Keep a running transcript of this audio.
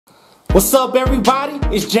What's up, everybody?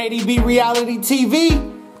 It's JDB Reality TV.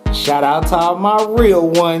 Shout out to all my real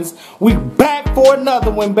ones. We back for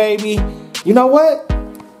another one, baby. You know what?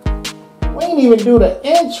 We ain't even do the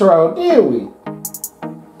intro, did we?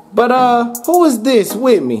 But who is this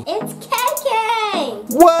with me? It's KK.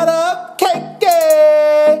 What up,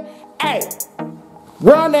 KK? Hey,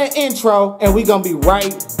 run that intro and we gonna be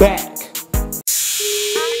right back.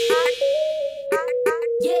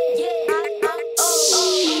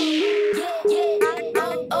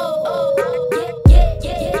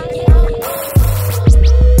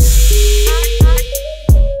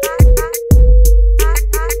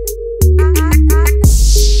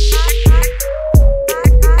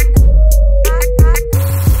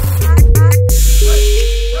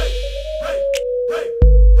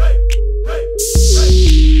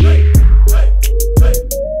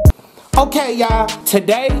 Okay, y'all,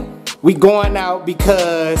 today we going out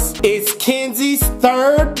because it's Kenzie's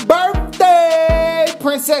 3rd birthday.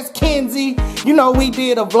 Princess Kenzie. You know, we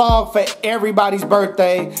did a vlog for everybody's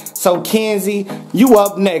birthday. So Kenzie, you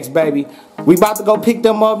up next, baby. We about to go pick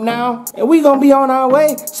them up now, and we gonna be on our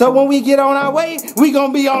way. So when we get on our way, we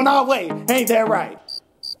gonna be on our way. Ain't that right?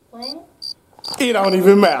 What? It don't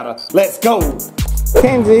even matter. Let's go.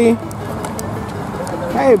 Kenzie.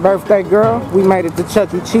 Hey, birthday girl. We made it to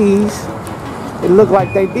Chuck E. Cheese. It looked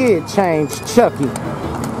like they did change Chucky.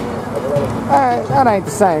 That ain't the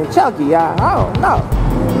same Chucky, I don't know.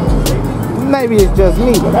 Maybe it's just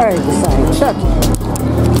me, but that ain't the same Chucky.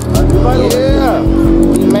 Yeah,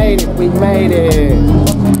 we made it.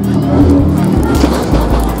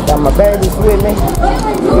 Got my babies with me.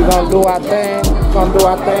 We're gonna do our thing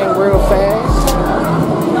real fast.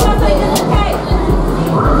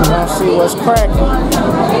 We're gonna see what's cracking.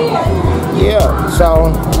 Yeah,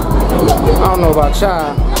 so I don't know about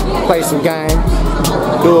y'all. Play some games.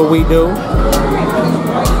 Do what we do.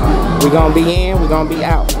 We gonna be in, we gonna be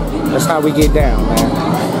out. That's how we get down, man.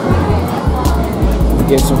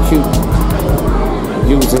 Get some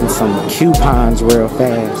using some coupons real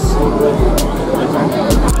fast.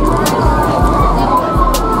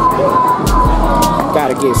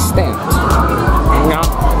 Gotta get stamped. You know?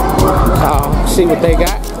 So, see what they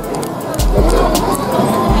got.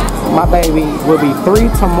 My baby will be 3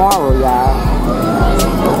 tomorrow, y'all.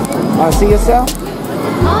 Wanna see yourself?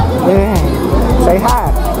 Yeah. Say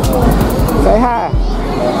hi. Say hi.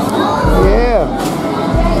 Yeah.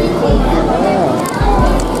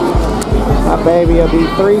 My baby will be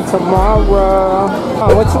 3 tomorrow.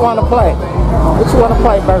 Oh, what you wanna play? What you wanna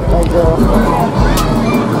play, birthday girl?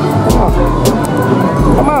 Come on.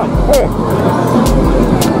 Come on. Here.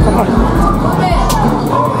 Come on.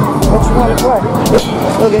 What you wanna play?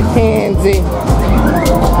 Look at Kenzie.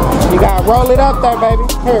 You gotta roll it up there, baby.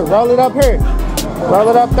 Here, roll it up here. Roll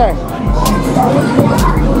it up there.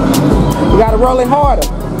 You gotta roll it harder.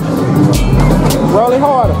 Roll it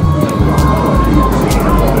harder.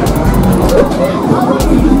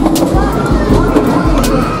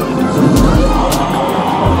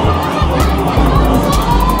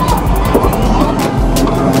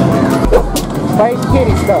 Face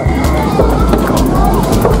kitty stuff.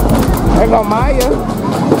 There go Maya.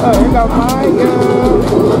 Oh, here go Maya.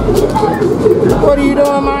 What are you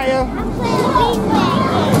doing, Maya?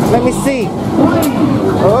 Let me see.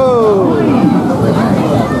 Oh.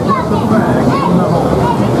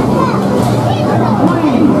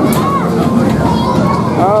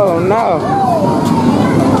 Oh, no.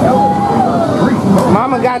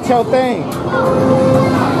 Mama got your thing.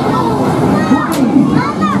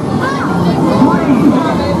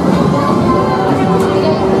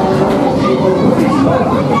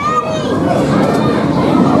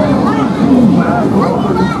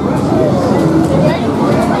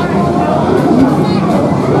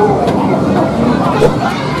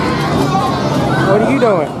 What are you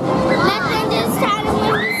doing? Nothing, just trying to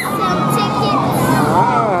win some tickets.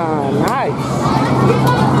 Ah, nice.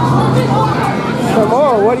 Some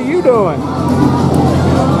more, what are you doing?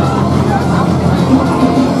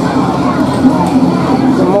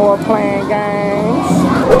 Some more playing games.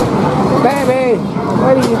 Baby,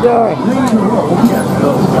 what are you doing?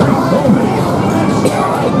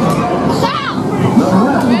 Stop!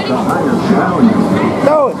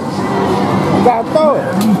 Throw it. You gotta throw it.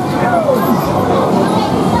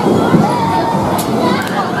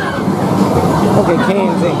 Look at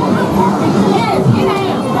Kenzie.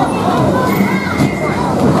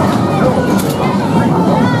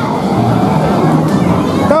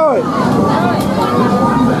 Throw it.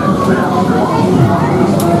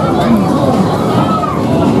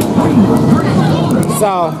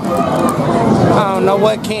 So, I don't know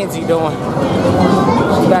what Kenzie doing.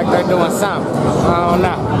 She's back there doing something. I don't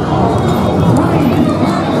know.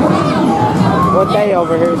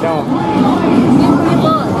 over here doing?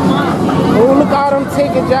 Oh, look at all them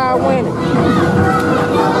tickets y'all winning.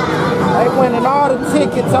 They winning all the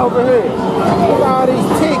tickets over here. Look at all these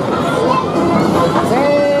tickets.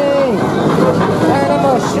 Dang. Dang, them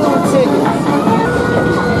little shoe tickets.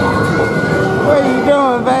 What are you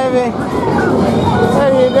doing, baby? What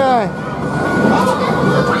are you doing?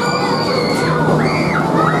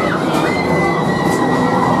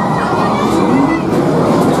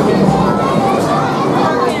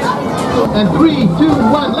 And 3, 2,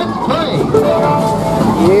 1, let's play!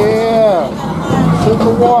 Yeah. Shoot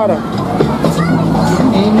the water.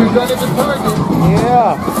 Aim your gun at the target.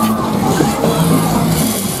 Yeah.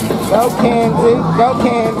 Go Kenzie. Go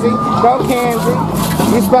Kenzie. Go Kenzie.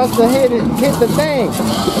 You're supposed to hit the thing.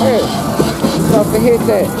 Here. You're supposed to hit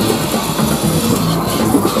that.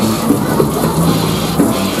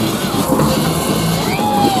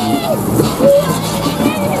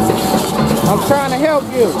 I'm trying to help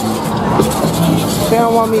you. She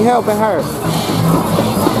don't want me helping her.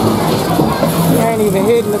 She ain't even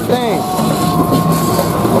hitting the thing.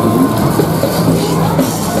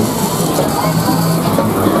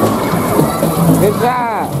 Good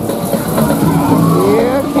job.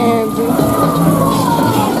 Yeah, Kenzie.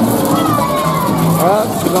 Oh,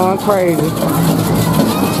 she's going crazy.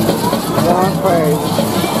 Going crazy.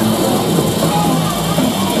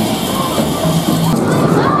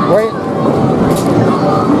 Wait.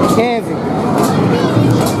 Kenzie.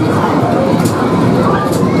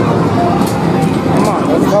 Come on,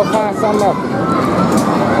 let's go find something else.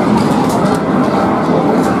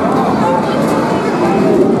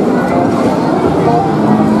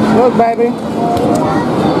 Look, baby.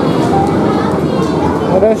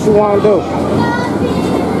 What else you want to do?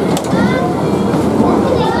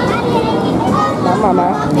 Come on,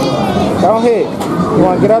 man. Don't hit. You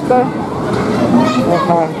want to get up there?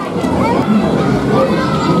 Okay.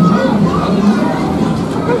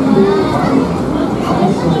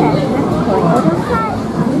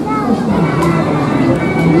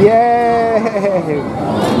 Yay!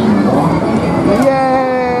 Yay!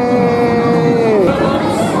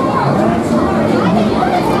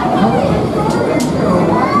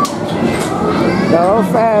 Go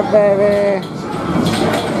fast, baby.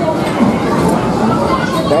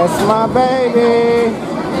 That's my baby.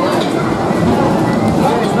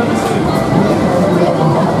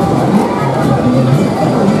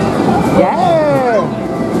 Yeah!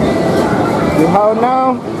 You holding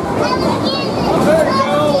on?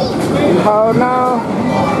 You holding on?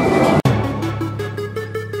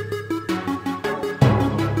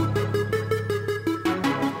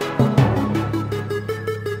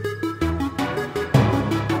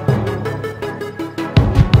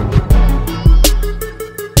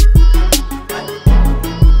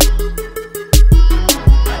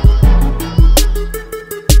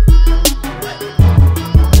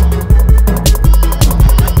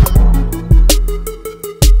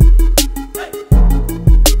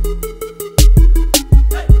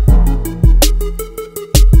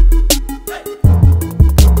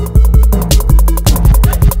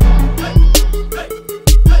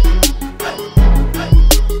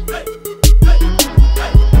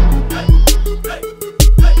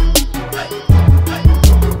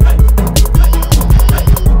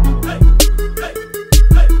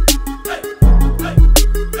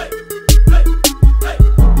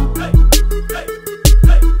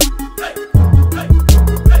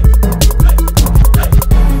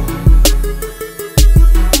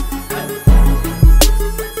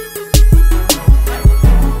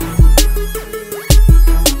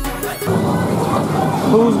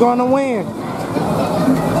 Who's gonna win?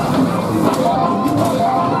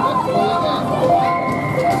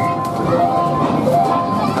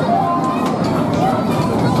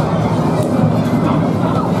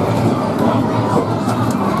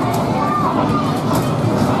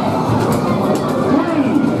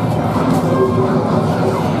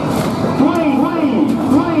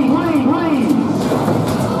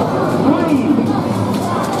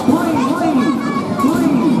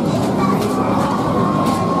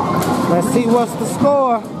 Let's see what's the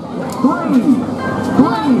score.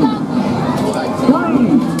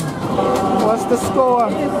 What's the score?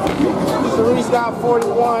 Sharice got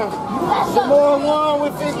 41. Shamor won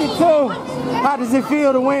with 52. How does it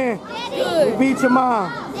feel to win? You beat your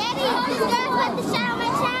mom. Daddy, these girls have to shout on my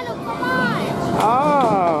channel. Come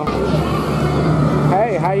on. Oh.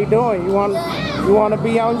 Hey, how you doing? You want to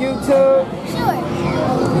be on YouTube? Sure.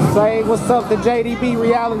 Say what's up to JDB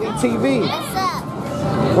Reality TV. What's up?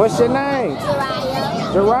 What's your name?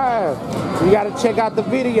 Jariah. Jariah. You got to check out the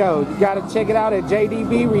video. You got to check it out at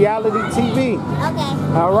JDB Reality TV.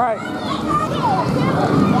 Okay. All right.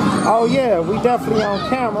 Oh yeah, we definitely on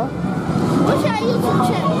camera. What's your YouTube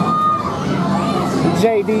channel?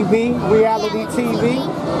 JDB, Reality TV.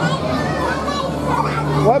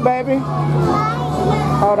 What, baby?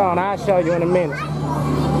 Hold on, I'll show you in a minute.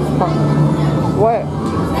 What?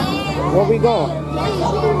 Where we going?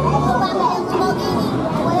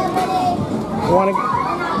 Wanna?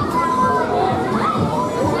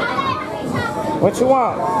 What you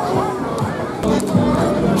want?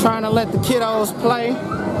 Trying to let the kiddos play.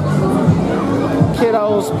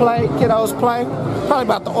 Kiddos play. Probably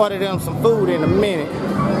about to order them some food in a minute.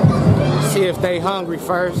 See if they hungry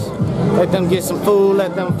first. Let them get some food,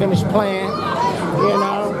 let them finish playing. You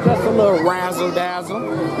know, just a little razzle dazzle.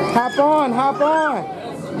 Hop on, hop on.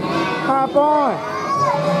 Hop on.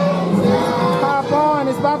 Hop on,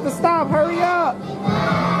 it's about to stop, hurry up.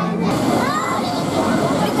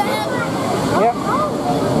 Yep.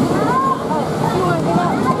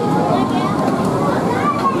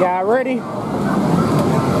 Y'all ready?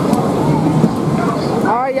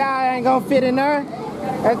 Oh, y'all ain't gonna fit in there.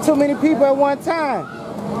 That's too many people at one time.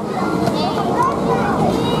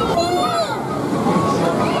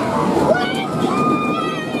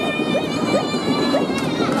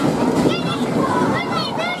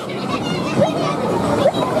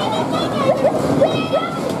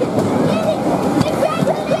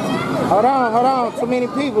 Hold on, too many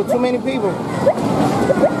people. Go.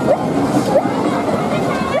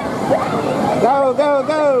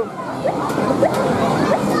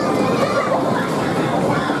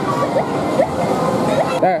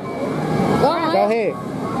 There. Go ahead.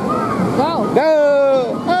 Go.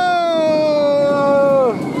 Oh!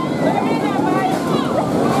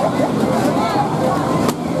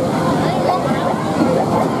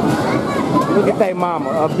 Look at that mama,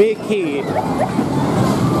 a big kid.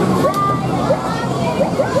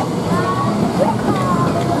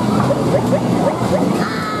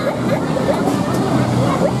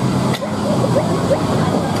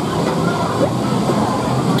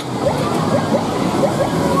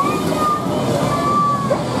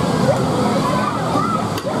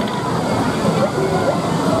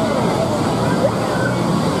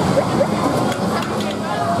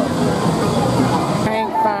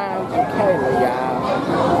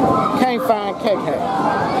 Can't find KK.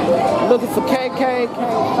 Looking for KK,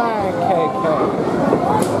 can't find KK.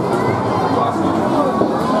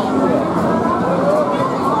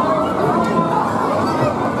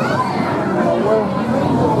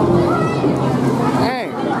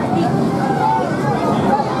 Dang.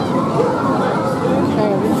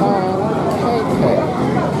 Can't find KK.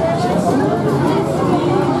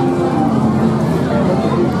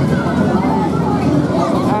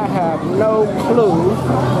 I have no clue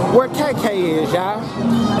where KK is, y'all.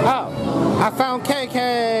 Oh, I found KK.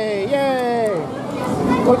 Yay.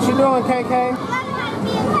 What you doing, KK?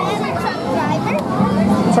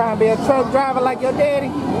 Trying to be a truck driver like your daddy?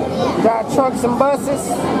 Drive trucks and buses?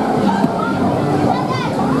 You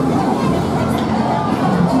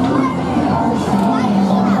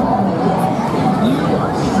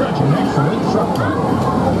are such an excellent truck driver.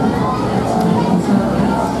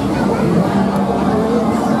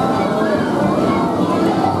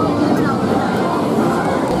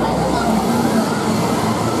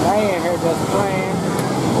 Just playing.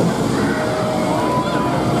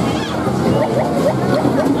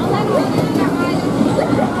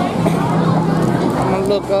 I'm gonna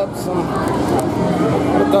look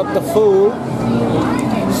up the food.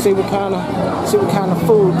 See what kind of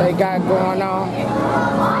food they got going on.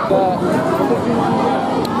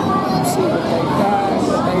 See what they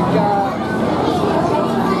got.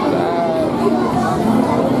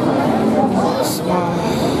 Small.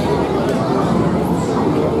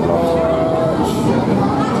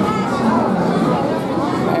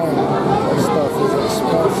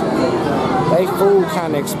 They food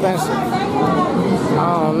kind of expensive. I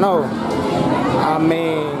don't know. I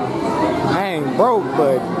mean, I ain't broke,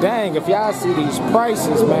 but dang, if y'all see these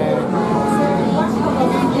prices, man.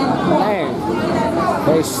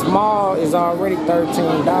 They small is already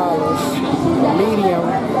 $13. Medium,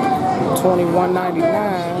 $21.99.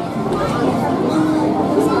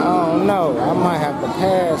 I don't know. I might have to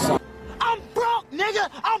pass on. I'm broke, nigga.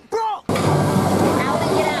 I'm broke.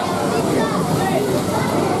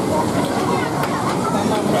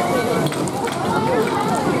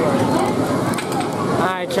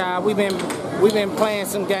 Alright, y'all, we've been playing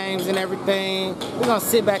some games and everything. We're gonna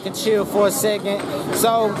sit back and chill for a second.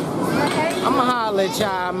 So I'ma holler at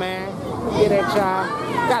y'all, man. Get at y'all.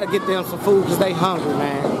 Gotta get them some food because they hungry,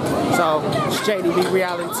 man. So it's JDB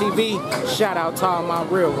Reality TV. Shout out to all my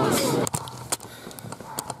real ones.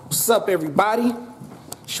 What's up, everybody?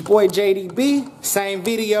 It's your boy JDB. Same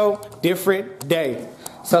video, different day.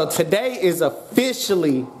 So today is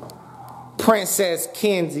officially Princess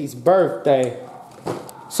Kenzie's birthday.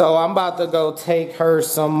 So I'm about to go take her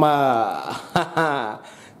some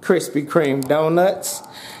Krispy Kreme donuts.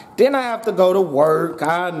 Then I have to go to work.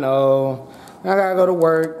 I know. I gotta go to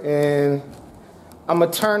work and I'm gonna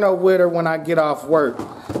turn up with her when I get off work.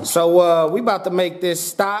 So we about to make this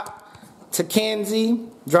stop to Kenzie,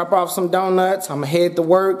 drop off some donuts. I'm gonna head to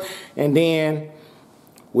work and then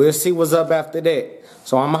we'll see what's up after that.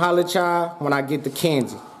 So I'm gonna holler at y'all when I get to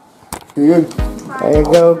Kenzie. There you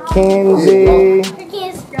go, Kenzie.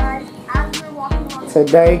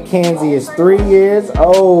 Today Kenzie is 3 years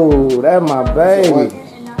old. That's my baby.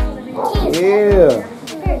 Yeah.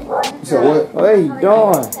 What are you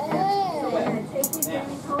doing?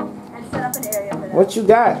 What you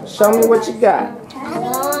got? Show me what you got.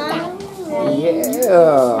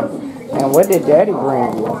 Yeah. And what did Daddy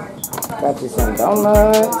bring you? Got you some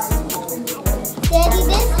donuts. Daddy,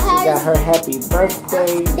 this hers. Got her happy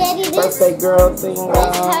birthday. Daddy, this birthday girl thing This on.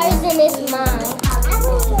 hers and it's mine.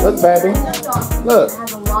 Look, baby. Look.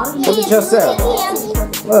 Look at yourself.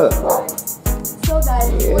 Look.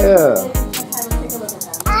 Yeah.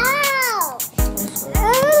 Ow!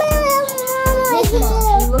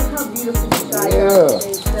 Look how beautiful the sky is.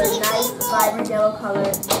 It's a nice, vibrant yellow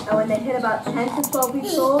color. And when they hit about 10 to 12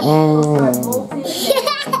 weeks old, they'll start molting.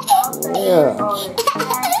 Yeah.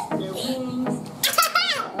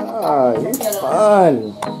 Oh, you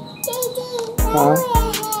funny. Huh?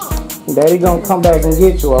 Daddy gonna come back and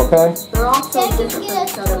get you, okay? They're all so different from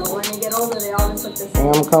each other, but when they get older, they all just look the same.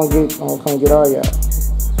 And I'm gonna come get all y'all.